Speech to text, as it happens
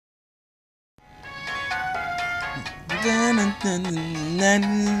Sorry,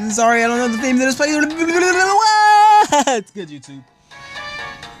 I don't know the theme to this place. It's good, YouTube.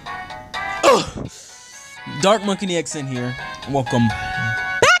 Dark Monkey X in here. Welcome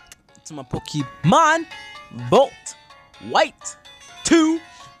back to my Pokemon Volt White 2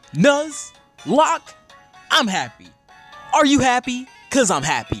 Nuzlocke. I'm happy. Are you happy? Cause I'm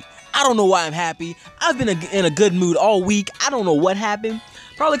happy. I don't know why I'm happy. I've been in a good mood all week. I don't know what happened.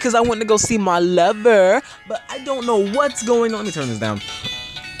 Probably because I went to go see my lover, but I don't know what's going on. Let me turn this down.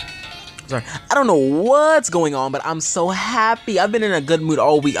 Sorry. I don't know what's going on, but I'm so happy. I've been in a good mood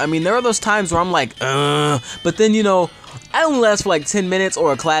all week. I mean, there are those times where I'm like, but then, you know, I only last for like 10 minutes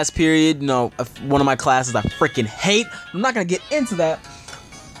or a class period. You know, one of my classes I freaking hate. I'm not going to get into that.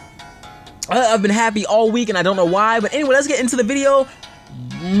 I've been happy all week, and I don't know why. But anyway, let's get into the video.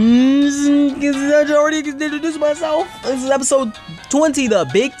 I already introduced myself. This is episode 20, the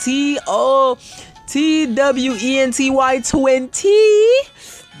Big T-O-T-W-E-N-T-Y 20.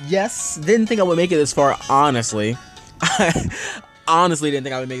 Yes, didn't think I would make it this far, honestly. I honestly didn't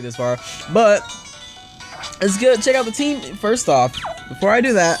think I would make it this far. But it's good. Check out the team. First off, before I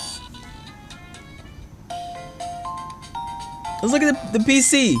do that, let's look at the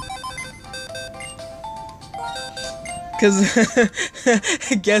PC. Because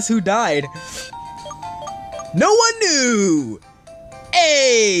guess who died? No one knew!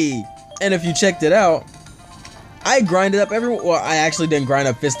 Hey! And if you checked it out, I grinded up everyone. Well, I actually didn't grind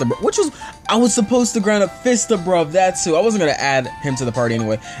up Fistabruv, which was, I was supposed to grind up Fistabruv, that too. I wasn't going to add him to the party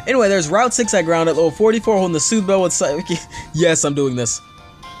anyway. Anyway, there's Route 6 I grounded, level 44, holding the Soothe Bell with Psychic. Yes, I'm doing this.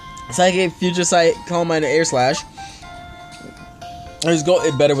 Psychic, Future Sight, Calm Mind, and Air Slash. There's go,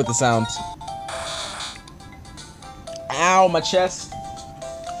 it better with the sounds. Ow, my chest.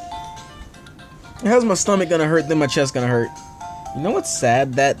 How's my stomach gonna hurt, then my chest gonna hurt? You know what's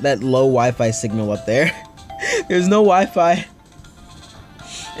sad? That low Wi-Fi signal up there. There's no Wi-Fi.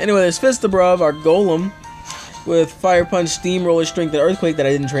 Anyway, there's Fistabruv, our Golem, with Fire Punch, Steamroller, Strength, and Earthquake that I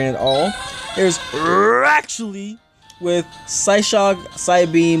didn't train at all. There's actually with Psyshock,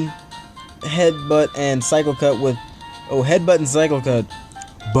 Psybeam, Headbutt, and Cycle Cut with Headbutt and Cycle Cut.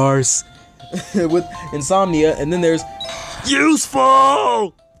 Bars. With Insomnia, and then there's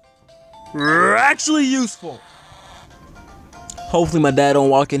Useful! Actually useful. Hopefully my dad don't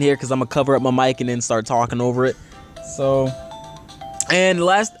walk in here because I'm gonna cover up my mic and then start talking over it. So, and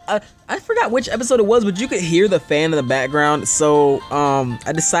last, I forgot which episode it was, but you could hear the fan in the background. So,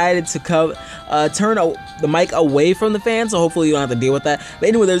 I decided to turn the mic away from the fan, so hopefully you don't have to deal with that. But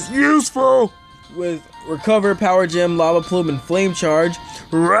anyway, there's Useful with Recover, Power Gem, Lava Plume, and Flame Charge.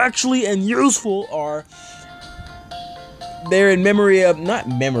 Actually and Useful are, they're in memory of, not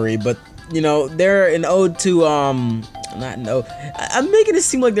memory, but you know, they're an ode to I'm making it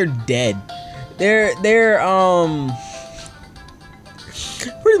seem like they're dead. They're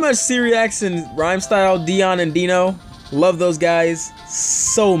pretty much Syriax and Rhyme Style, Dion and Dino. Love those guys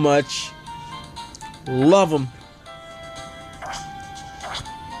so much. Love them.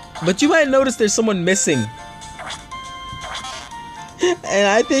 But you might notice there's someone missing. And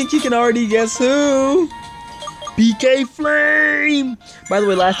I think you can already guess who. PK Flame. By the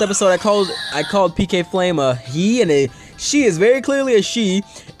way, last episode I called PK Flame a he and a she is very clearly a she,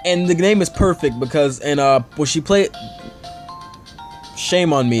 and the name is perfect because when she played,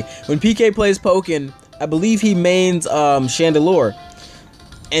 shame on me, when PK plays Pokken, I believe he mains Chandelure,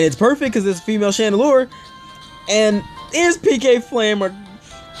 and it's perfect because it's a female Chandelure, and is PK Flame or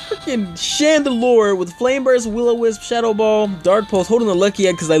freaking Chandelure with Flame Burst, Will-O-Wisp, Shadow Ball, Dark Pulse, holding the Lucky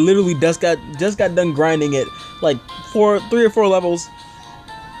Egg because I literally just got done grinding it like 3 or 4 levels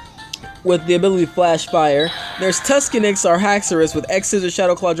with the ability Flash Fire. There's Tuscanix, our Haxorus with X Scissors,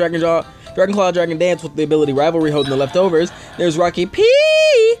 Shadow Claw, Dragon Jaw, Dragon Claw, Dragon Dance with the ability Rivalry, holding the Leftovers. There's Rocky P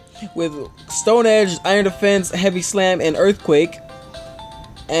with Stone Edge, Iron Defense, Heavy Slam, and Earthquake.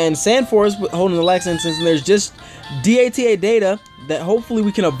 And Sandforce holding the Lex Instance. And there's just DATA Data that hopefully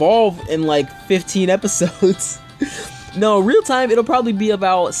we can evolve in like 15 episodes. No, real time, it'll probably be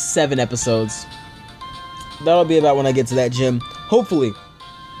about 7 episodes. That'll be about when I get to that gym. Hopefully.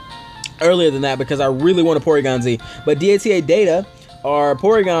 Earlier than that because I really want a Porygon Z. But DATA Data are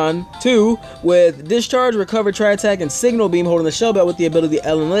Porygon 2 with Discharge, Recover, Tri-Attack, and Signal Beam holding the Shell Bell with the ability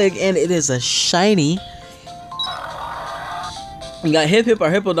Ellen Leg. And it is a shiny. We got Hip Hip,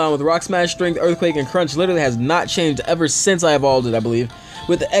 our Hippodon with Rock Smash, Strength, Earthquake, and Crunch. Literally has not changed ever since I evolved it, I believe.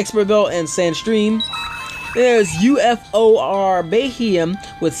 With the Expert Belt and Sandstream. There's UFOR Bayhem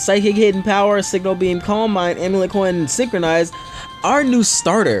with Psychic Hidden Power, Signal Beam, Calm Mind, Amulet Coin, and Synchronize. Our new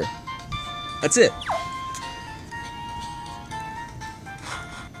starter. That's it.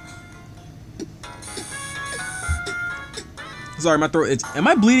 Sorry, my throat. Am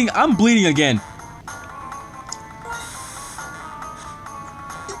I bleeding? I'm bleeding again.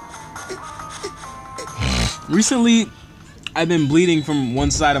 Recently, I've been bleeding from one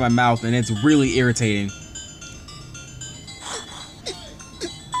side of my mouth, and it's really irritating.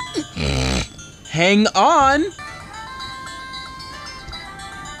 Hang on.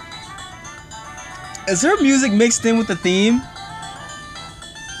 Is there music mixed in with the theme?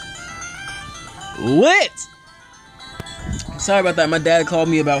 Lit! Sorry about that. My dad called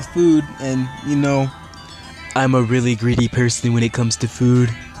me about food, and you know, I'm a really greedy person when it comes to food.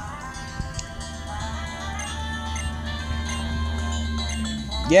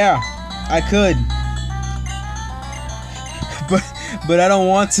 Yeah, I could. But I don't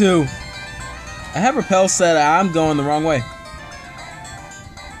want to. I have repel set. I'm going the wrong way.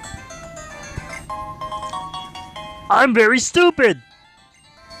 I'm very stupid.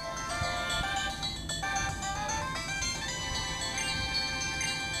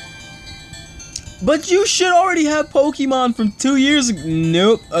 But you should already have Pokemon from 2 years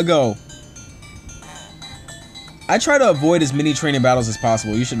ago. I try to avoid as many training battles as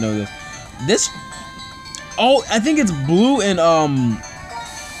possible. You should know this. Oh, I think it's blue and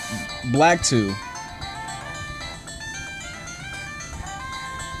black too.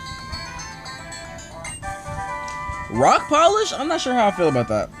 Rock polish? I'm not sure how I feel about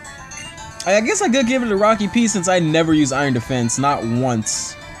that. I guess I could give it a Rocky P since I never use Iron Defense, not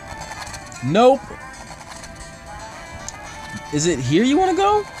once. Nope. Is it here you want to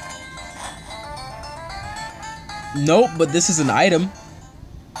go? Nope, but this is an item.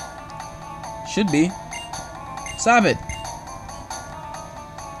 Should be. Stop it.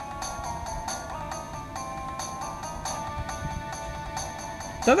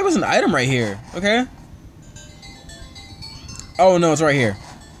 Thought there was an item right here. Okay. Oh no, it's right here.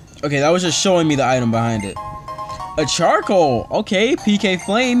 Okay, that was just showing me the item behind it. A charcoal. Okay, PK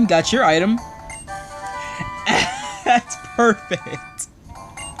Flame, got your item. That's perfect.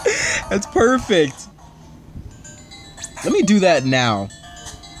 That's perfect. Let me do that now.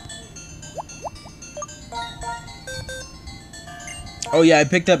 Oh yeah, I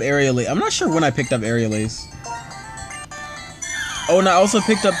picked up Aerial. I'm not sure when I picked up Aerial Ace. Oh, and I also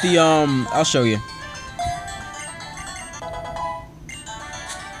picked up the I'll show you.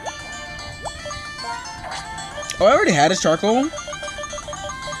 Oh, I already had his charcoal.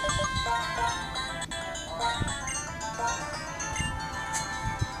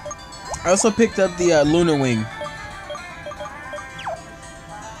 I also picked up the Lunar Wing.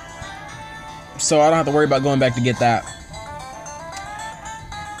 So I don't have to worry about going back to get that.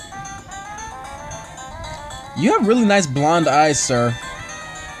 You have really nice blonde eyes, sir.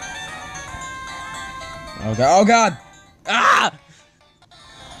 Oh god. Oh god. Ah!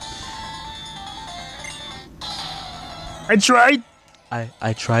 I tried.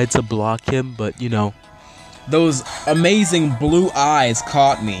 I tried to block him, but you know. Those amazing blue eyes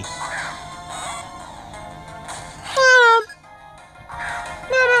caught me.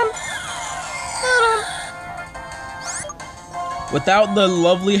 Without the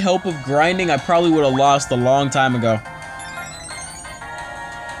lovely help of grinding, I probably would have lost a long time ago.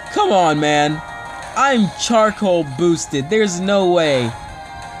 Come on, man. I'm charcoal boosted. There's no way.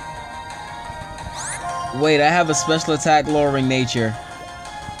 Wait, I have a special attack lowering nature.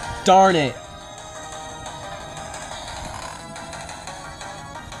 Darn it.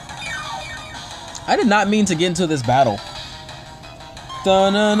 I did not mean to get into this battle.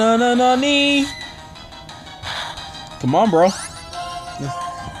 Da-na-na-na-na-nee. Come on, bro.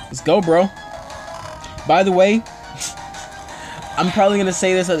 Let's go, bro. By the way, I'm probably going to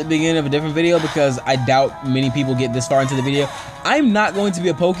say this at the beginning of a different video because I doubt many people get this far into the video. I'm not going to be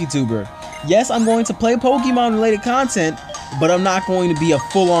a PokeTuber. Yes, I'm going to play Pokemon related content, but I'm not going to be a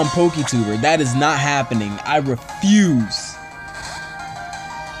full-on PokeTuber. That is not happening. I refuse.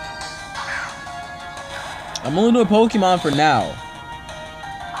 I'm only doing Pokemon for now.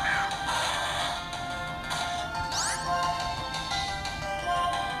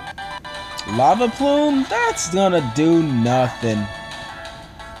 Lava Plume? That's gonna do nothing.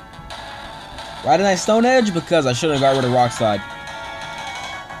 Why didn't I Stone Edge? Because I should have got rid of Rock Slide.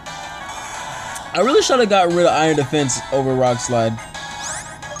 I really should have got rid of Iron Defense over Rock Slide.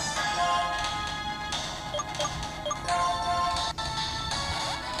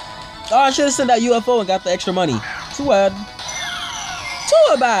 Oh, I should have sent that UFO and got the extra money. Too bad.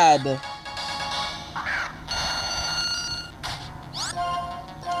 Too bad.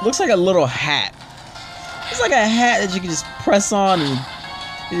 Looks like a little hat. It's like a hat that you can just press on and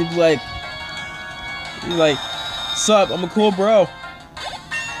you'd be like, sup, I'm a cool bro.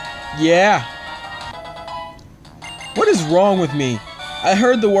 Yeah. What is is wrong with me? I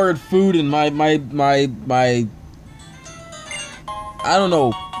heard the word food and my I don't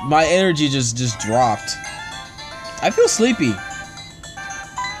know, my energy just dropped. I feel sleepy.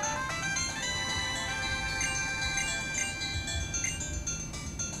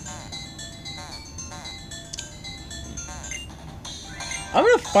 I'm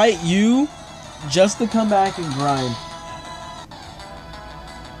gonna fight you just to come back and grind.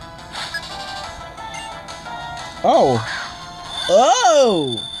 Oh.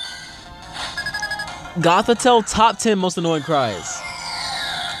 Oh! Gothitelle top 10 most annoying cries.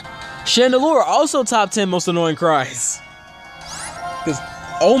 Chandelure also top 10 most annoying cries. Because,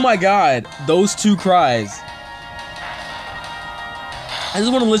 oh my god, those two cries. I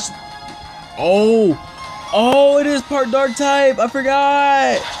just want to listen. Oh. Oh, it is part dark type. I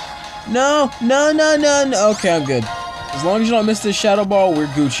forgot. No. Okay, I'm good. As long as you don't miss this Shadow Ball, we're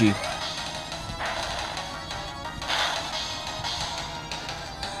Gucci.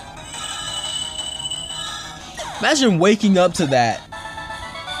 Imagine waking up to that.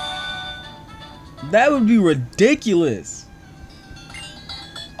 That would be ridiculous.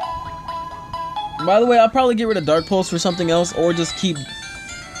 By the way, I'll probably get rid of Dark Pulse for something else, or just keep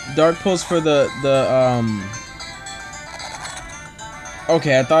Dark Pulse for the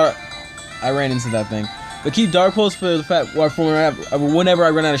Okay, I thought I ran into that thing, but keep Dark Pulse for the fact for whenever I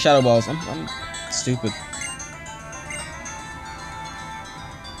run out of Shadow Balls. I'm stupid.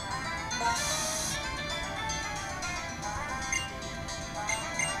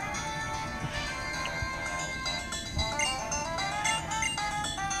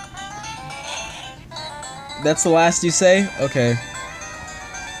 That's the last you say? Okay.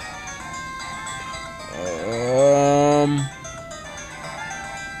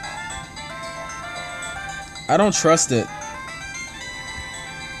 I don't trust it.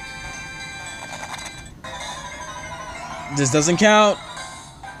 This doesn't count.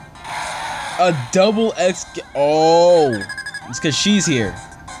 A double X. Oh, it's because she's here.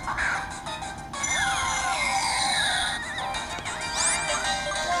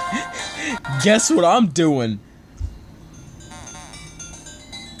 Guess what I'm doing?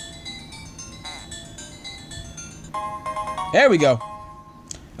 There we go.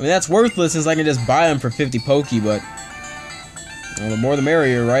 I mean, that's worthless since I can just buy them for 50 Poke, but well, the more the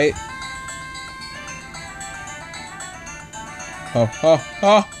merrier, right? Oh.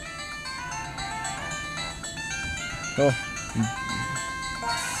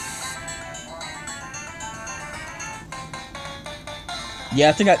 Yeah,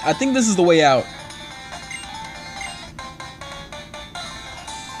 I think this is the way out.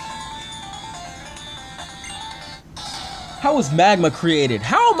 How was magma created?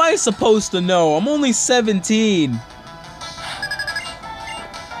 How am I supposed to know? I'm only 17.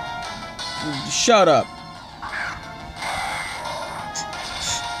 Shut up.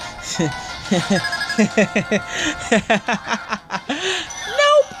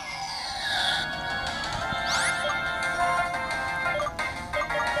 Nope.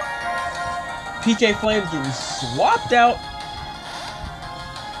 PK Flames getting swapped out.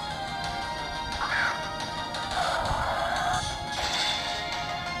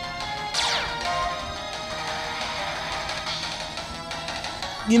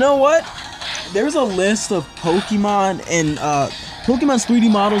 You know what? There's a list of Pokemon and Pokemon's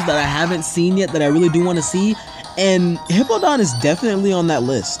 3D models that I haven't seen yet that I really do want to see, and Hippowdon is definitely on that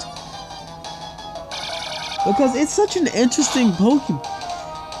list. Because it's such an interesting Pokemon.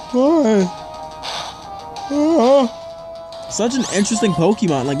 Such an interesting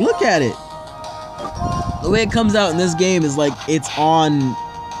Pokemon. Like, look at it. The way it comes out in this game is like it's on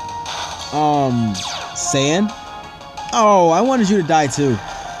sand. Oh, I wanted you to die too.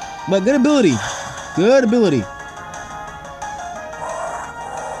 But good ability. Good ability.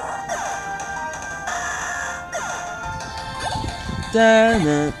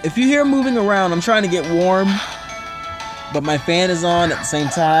 If you hear moving around, I'm trying to get warm, but my fan is on at the same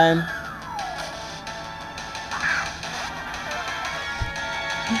time.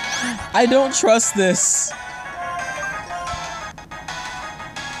 I don't trust this.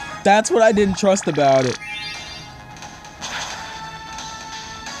 That's what I didn't trust about it.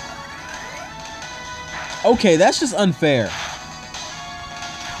 Okay, that's just unfair.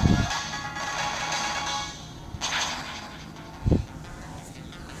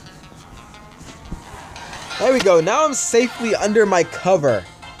 There we go. Now I'm safely under my cover.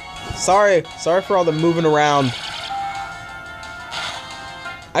 Sorry for all the moving around.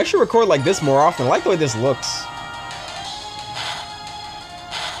 I should record like this more often. I like the way this looks.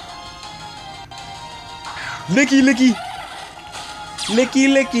 Licky, licky. Licky,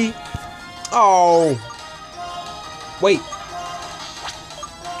 licky. Oh. Wait.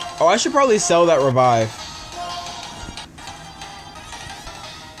 Oh, I should probably sell that revive.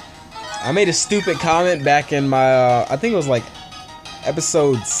 I made a stupid comment back in my, I think it was like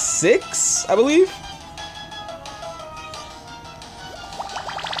episode 6, I believe.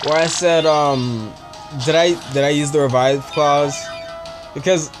 Where I said, did I use the revive clause?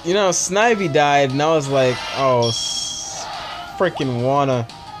 Because, you know, Snivy died and I was like, oh, freaking wanna.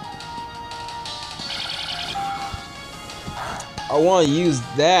 I want to use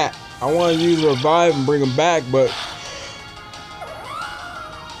that. I want to use revive and bring him back, but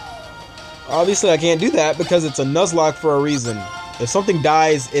obviously I can't do that because it's a Nuzlocke for a reason. If something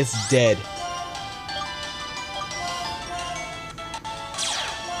dies, it's dead.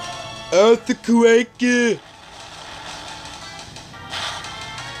 Earthquake!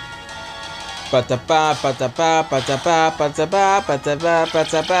 Patapa, patapa, patapa, patapa, patapa, patapa,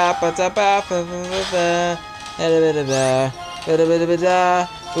 patapa, patapa,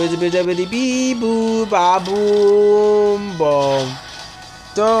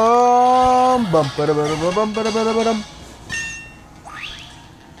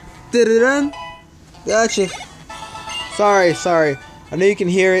 Gotcha. Sorry. I know you can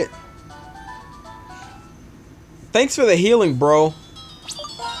hear it. Thanks for the healing, bro.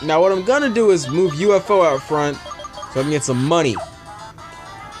 Now what I'm gonna do is move UFO out front so I can get some money.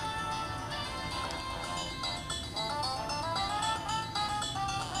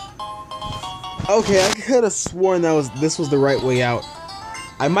 Okay, I could have sworn this was the right way out.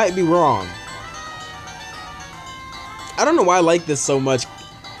 I might be wrong. I don't know why I like this so much.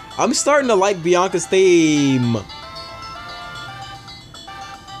 I'm starting to like Bianca's theme.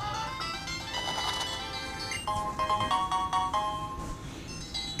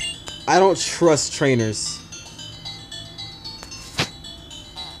 I don't trust trainers.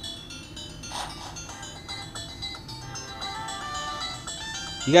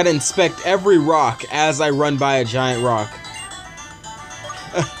 You gotta inspect every rock as I run by a giant rock.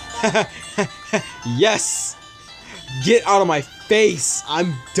 Yes! Get out of my face!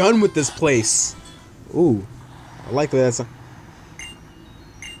 I'm done with this place. Ooh, I like that.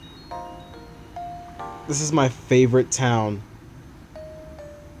 This is my favorite town.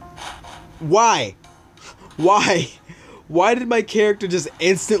 Why? Why did my character just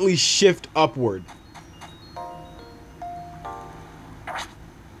instantly shift upward?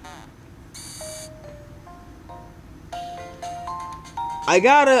 I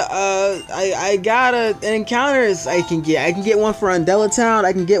gotta encounters I can get. I can get one for Undella Town.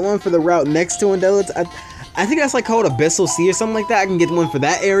 I can get one for the route next to Undella Town. I think that's like called Abyssal Sea or something like that. I can get one for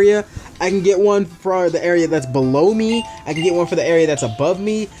that area. I can get one for the area that's below me. I can get one for the area that's above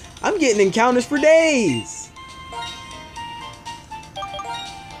me. I'm getting encounters for days.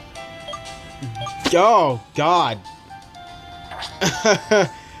 Oh, God.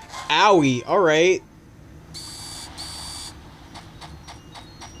 Owie. Alright.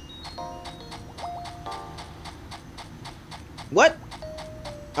 What?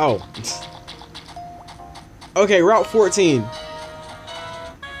 Oh. Okay, Route 14.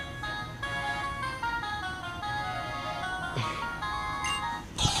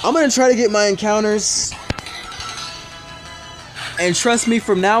 I'm gonna try to get my encounters. And trust me,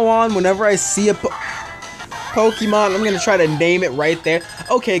 from now on, whenever I see a Pokemon, I'm gonna try to name it right there.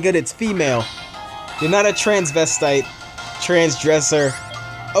 Okay, good, it's female. You're not a transvestite, transdresser.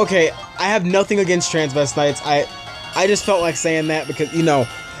 Okay, I have nothing against transvestites. I just felt like saying that because, you know,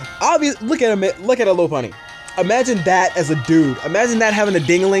 obviously, look at a Lopunny. Imagine that as a dude. Imagine that having a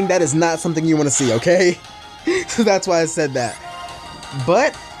dingling. That is not something you want to see, okay? So that's why I said that.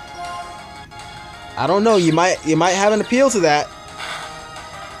 But I don't know. You might have an appeal to that.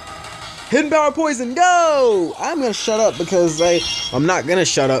 Hidden Power Poison, go! I'm gonna shut up because I'm not gonna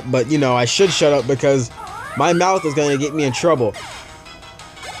shut up, but you know I should shut up because my mouth is gonna get me in trouble.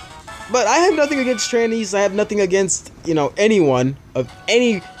 But I have nothing against trannies. I have nothing against, you know, anyone of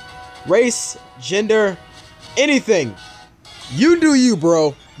any race, gender, anything. You do you,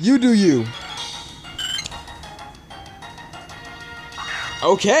 bro. You do you.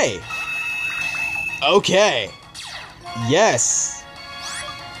 Okay. Okay. Yes.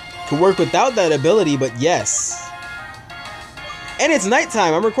 Could work without that ability, but yes. And it's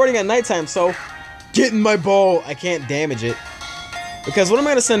nighttime. I'm recording at nighttime, so get in my ball. I can't damage it. Because what am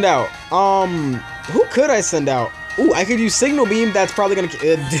I gonna send out? Who could I send out? Ooh, I could use Signal Beam. That's probably gonna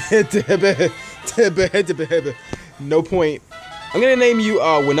no point. I'm gonna name you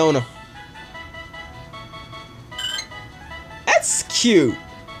Winona. That's cute.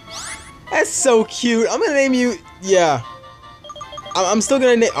 That's so cute. I'm gonna name you. Yeah. I'm still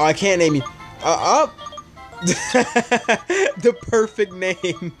gonna name. Oh, I can't name you. The perfect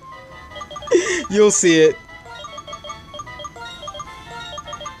name. You'll see it.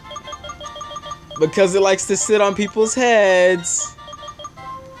 Because it likes to sit on people's heads.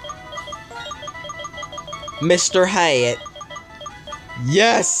 Mr. Hat.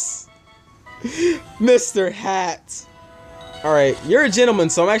 Yes! Mr. Hat. Alright, you're a gentleman,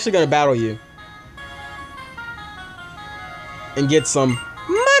 so I'm actually gonna battle you. And get some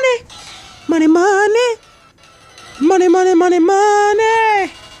money! Money, money! Money, money, money,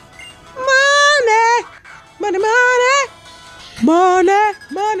 money! Money! Money, money! Money,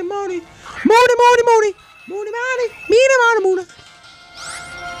 money, money! Money, money, money! Money, money! Money, money, money!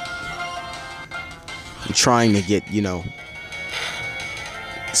 I'm trying to get, you know,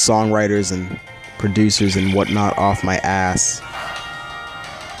 songwriters and producers and whatnot off my ass.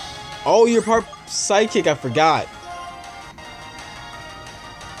 Oh, you're part sidekick, I forgot.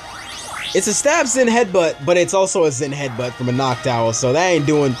 It's a stab Zen headbutt, but it's also a Zen headbutt from a knocked owl, so that ain't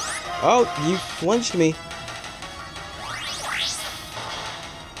doing... Oh, you flinched me.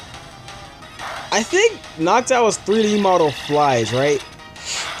 I think knocked owl's 3D model flies, right?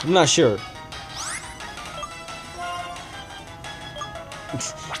 I'm not sure.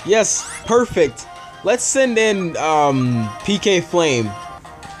 Yes, perfect. Let's send in PK Flame.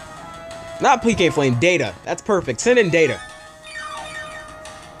 Not PK Flame, Data. That's perfect. Send in Data.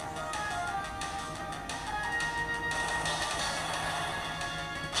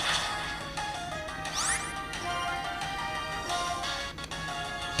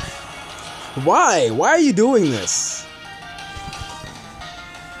 Why? Why are you doing this?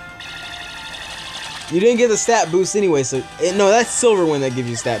 You didn't get the stat boost anyway, so... No, that's Silverwind that gives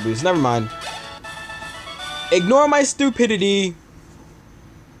you stat boost. Never mind. Ignore my stupidity.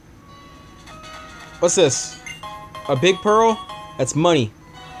 What's this? A big pearl? That's money.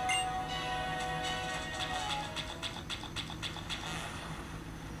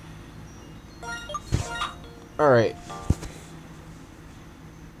 Alright.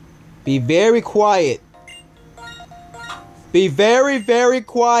 Be very quiet. Be very, very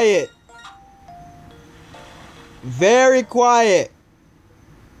quiet. Very quiet.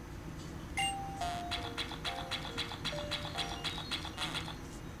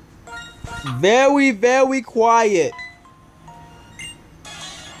 Very, very quiet.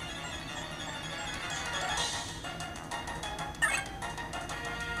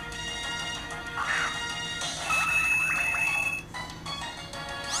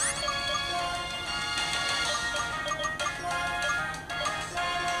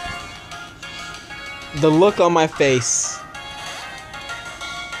 The look on my face.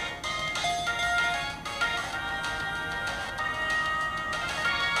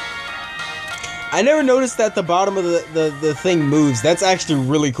 I never noticed that the bottom of the thing moves. That's actually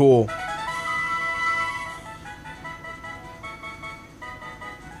really cool.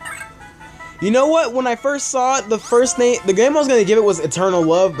 You know what? When I first saw it, the game I was gonna give it was Eternal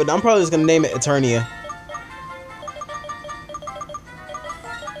Love, but I'm probably just gonna name it Eternia.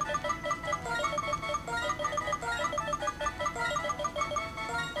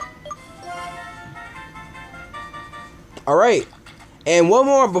 Alright, and one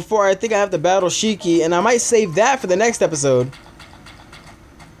more before I think I have to battle Shiki, and I might save that for the next episode.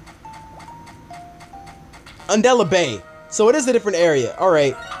 Undella Bay. So it is a different area.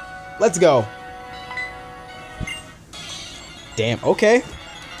 Alright, let's go. Damn, okay.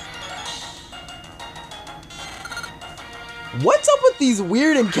 What's up with these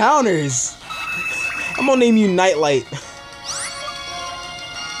weird encounters? I'm gonna name you Nightlight.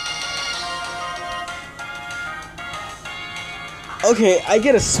 Okay, I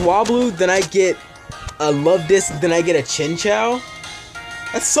get a Swablu, then I get a Love Disc, then I get a Chinchou?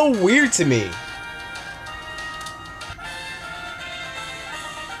 That's so weird to me.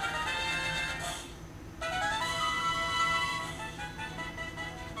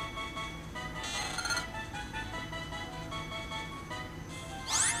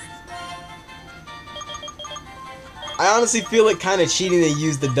 I honestly feel it kind of cheating to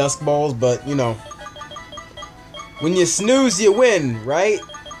use the Dusk Balls, but, you know. When you snooze, you win, right?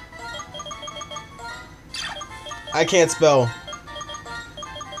 I can't spell.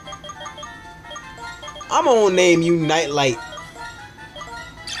 I'm gonna name you Nightlight.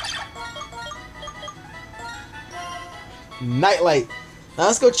 Nightlight. Now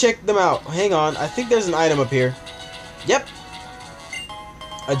let's go check them out. Hang on, I think there's an item up here. Yep.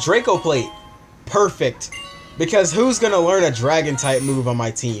 A Draco Plate. Perfect. Because who's gonna learn a Dragon type move on my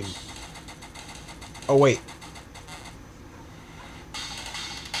team? Oh wait.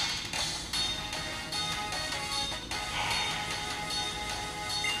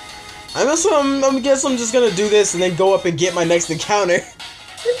 I guess I'm just gonna do this and then go up and get my next encounter.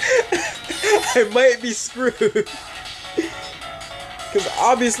 I might be screwed. Because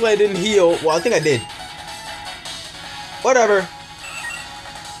obviously I didn't heal. Well, I think I did. Whatever.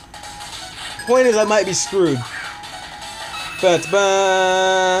 Point is, I might be screwed.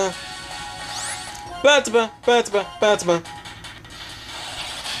 Ba-ta-ba. Ba-ta-ba. Ba-ta-ba. Ba-ta-ba.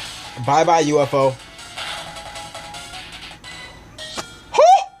 Bye-bye, UFO.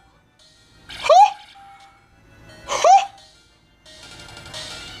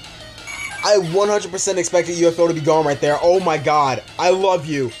 I 100% expected UFO to be gone right there. Oh my god. I love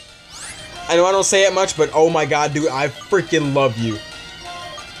you. I know I don't say it much, but oh my god, dude. I freaking love you.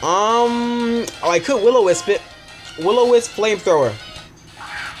 Oh, I could Will-O-Wisp it. Will-O-Wisp Flamethrower.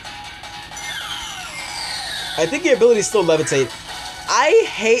 I think your ability is still Levitate. I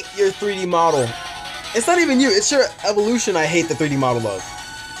hate your 3D model. It's not even you. It's your evolution I hate the 3D model of.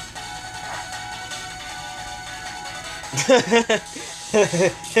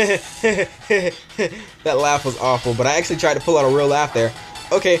 That laugh was awful, but I actually tried to pull out a real laugh there.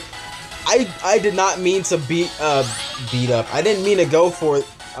 Okay, I did not mean to beat up. I didn't mean to go for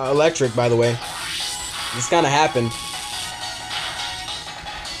electric, by the way. This kind of happened.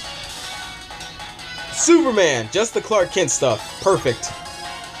 Superman, just the Clark Kent stuff. Perfect.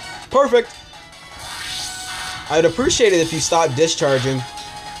 Perfect. I'd appreciate it if you stopped discharging.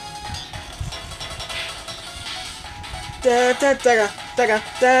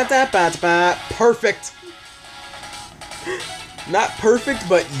 Perfect. Not perfect,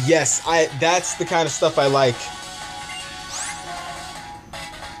 but yes, that's the kind of stuff I like.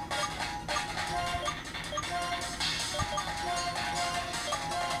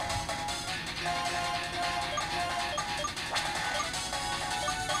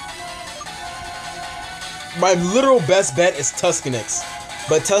 My literal best bet is Tuscanix,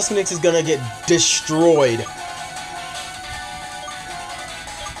 but Tuscanix is gonna get destroyed.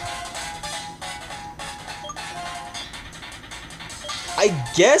 I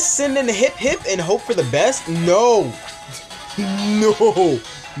guess send in Hip Hip and hope for the best? No.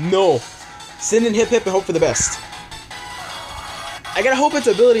 No. Send in Hip Hip and hope for the best. I gotta hope its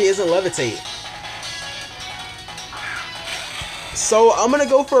ability isn't Levitate. So I'm gonna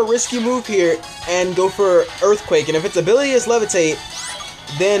go for a risky move here and go for Earthquake. And if its ability is Levitate,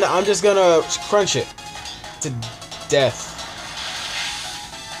 then I'm just gonna crunch it to death.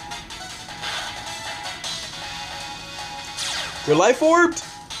 Your life orbed?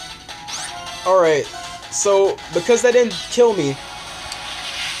 Alright, so because that didn't kill me,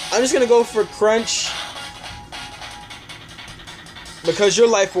 I'm just gonna go for Crunch. Because your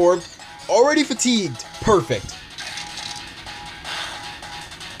life orb already fatigued. Perfect.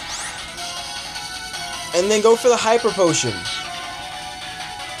 And then go for the Hyper Potion.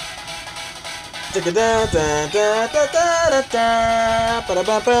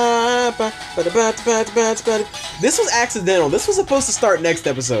 This was accidental. This was supposed to start next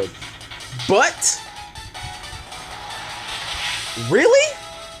episode. But really?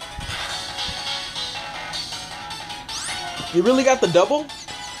 You really got the double?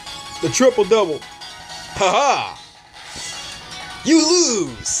 The triple double. Haha! You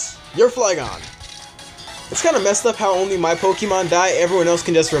lose! You're Flygon. It's kind of messed up how only my Pokemon die. Everyone else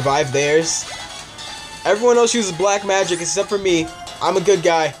can just revive theirs. Everyone else uses black magic except for me. I'm a good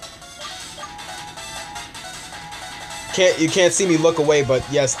guy. You can't see me look away, but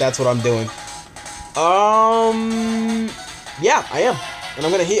yes, that's what I'm doing. Yeah, I am. And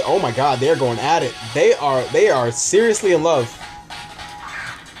I'm gonna hit. Oh my god, they're going at it. They are seriously in love.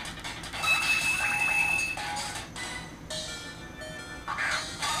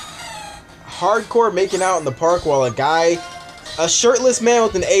 Hardcore making out in the park while a shirtless man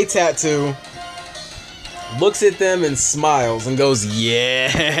with an A tattoo, looks at them and smiles and goes,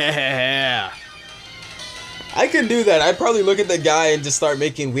 yeah. I could do that. I'd probably look at the guy and just start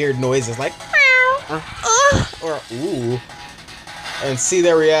making weird noises like or ooh, and see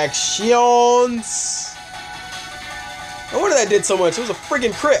their reactions. No wonder that did so much. It was a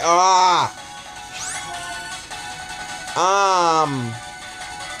friggin' crit.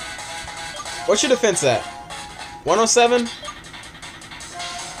 What's your defense at? 107?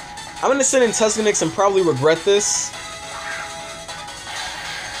 I'm gonna send in Tuscanix and probably regret this.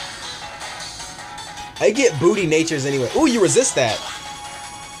 I get booty natures anyway. Ooh, you resist that.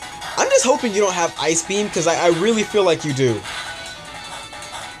 I'm just hoping you don't have Ice Beam, because I really feel like you do.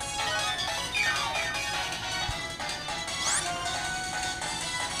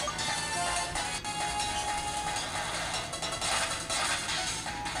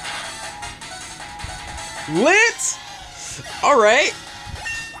 Lit! Alright.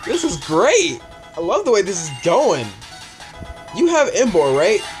 This is great. I love the way this is going. You have Embor,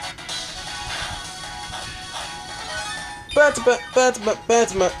 right? I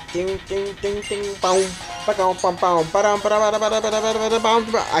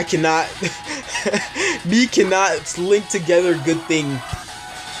cannot. Me cannot link together good thing.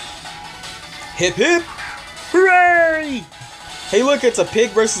 Hip hip! Hooray! Hey, look, it's a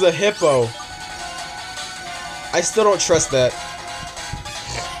pig versus a hippo. I still don't trust that.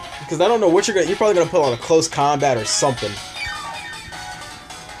 Because I don't know what you're probably gonna put on a close combat or something.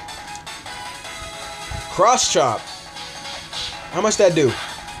 Cross chop. How much that do?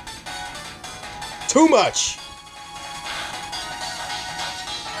 Too much.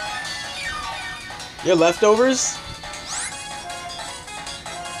 Your leftovers?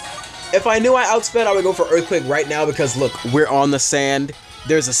 If I knew I outsped, I would go for Earthquake right now because look, we're on the sand.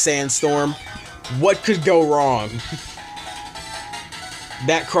 There's a sandstorm. What could go wrong?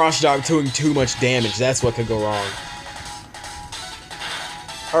 That cross chop doing too much damage. That's what could go wrong.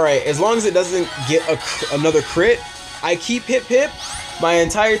 Alright, as long as it doesn't get another crit, I keep hip hip. My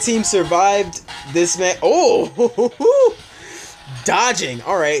entire team survived this man. Oh! Dodging.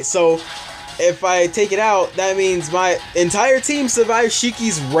 Alright, so if I take it out, that means my entire team survived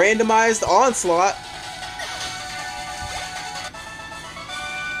Shiki's randomized onslaught.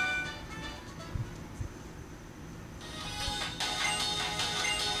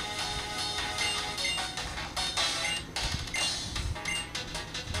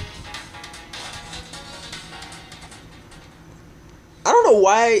 I don't know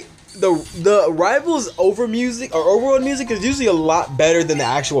why the Rivals over music or overworld music is usually a lot better than the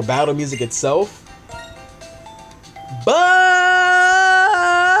actual battle music itself. But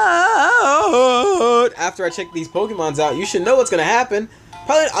after I check these Pokemons out, you should know what's gonna happen.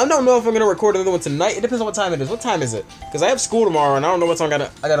 Probably, I don't know if I'm gonna record another one tonight. It depends on what time it is. What time is it? Because I have school tomorrow and I don't know what time I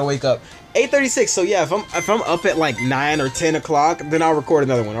gotta wake up. 8:36. So yeah, if I'm up at like 9 or 10 o'clock, then I'll record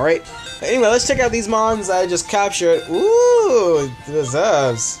another one. All right. Anyway, let's check out these mons I just captured. Ooh,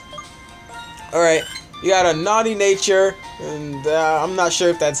 deserves. All right, you got a naughty nature, and I'm not sure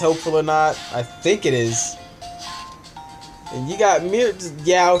if that's helpful or not. I think it is. And you got mirror.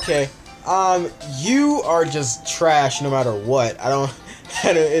 Yeah, okay. You are just trash no matter what.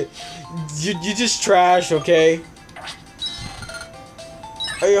 You just trash, okay?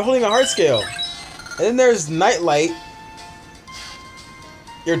 Oh, you're holding a heart scale. And then there's Nightlight.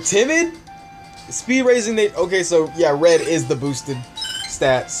 You're timid? Speed raising nature. Okay, so yeah, red is the boosted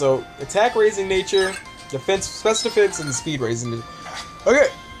stat. So attack raising nature, defense, special defense, and speed raising nature. Okay.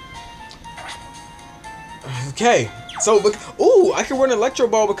 Okay. So, ooh, I can run Electro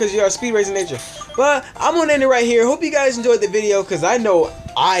Ball because you are speed raising nature. But I'm gonna end it right here. Hope you guys enjoyed the video because I know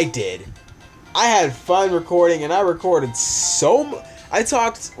I did. I had fun recording and I recorded so much. I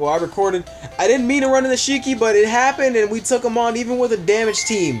recorded. I didn't mean to run in the Shiki, but it happened and we took them on even with a damaged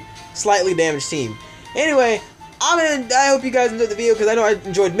team. Slightly damaged team. Anyway, I hope you guys enjoyed the video because I know I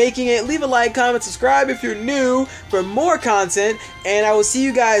enjoyed making it. Leave a like, comment, subscribe if you're new for more content. And I will see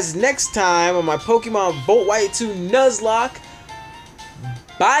you guys next time on my Pokemon Volt White 2 Nuzlocke.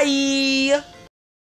 Bye!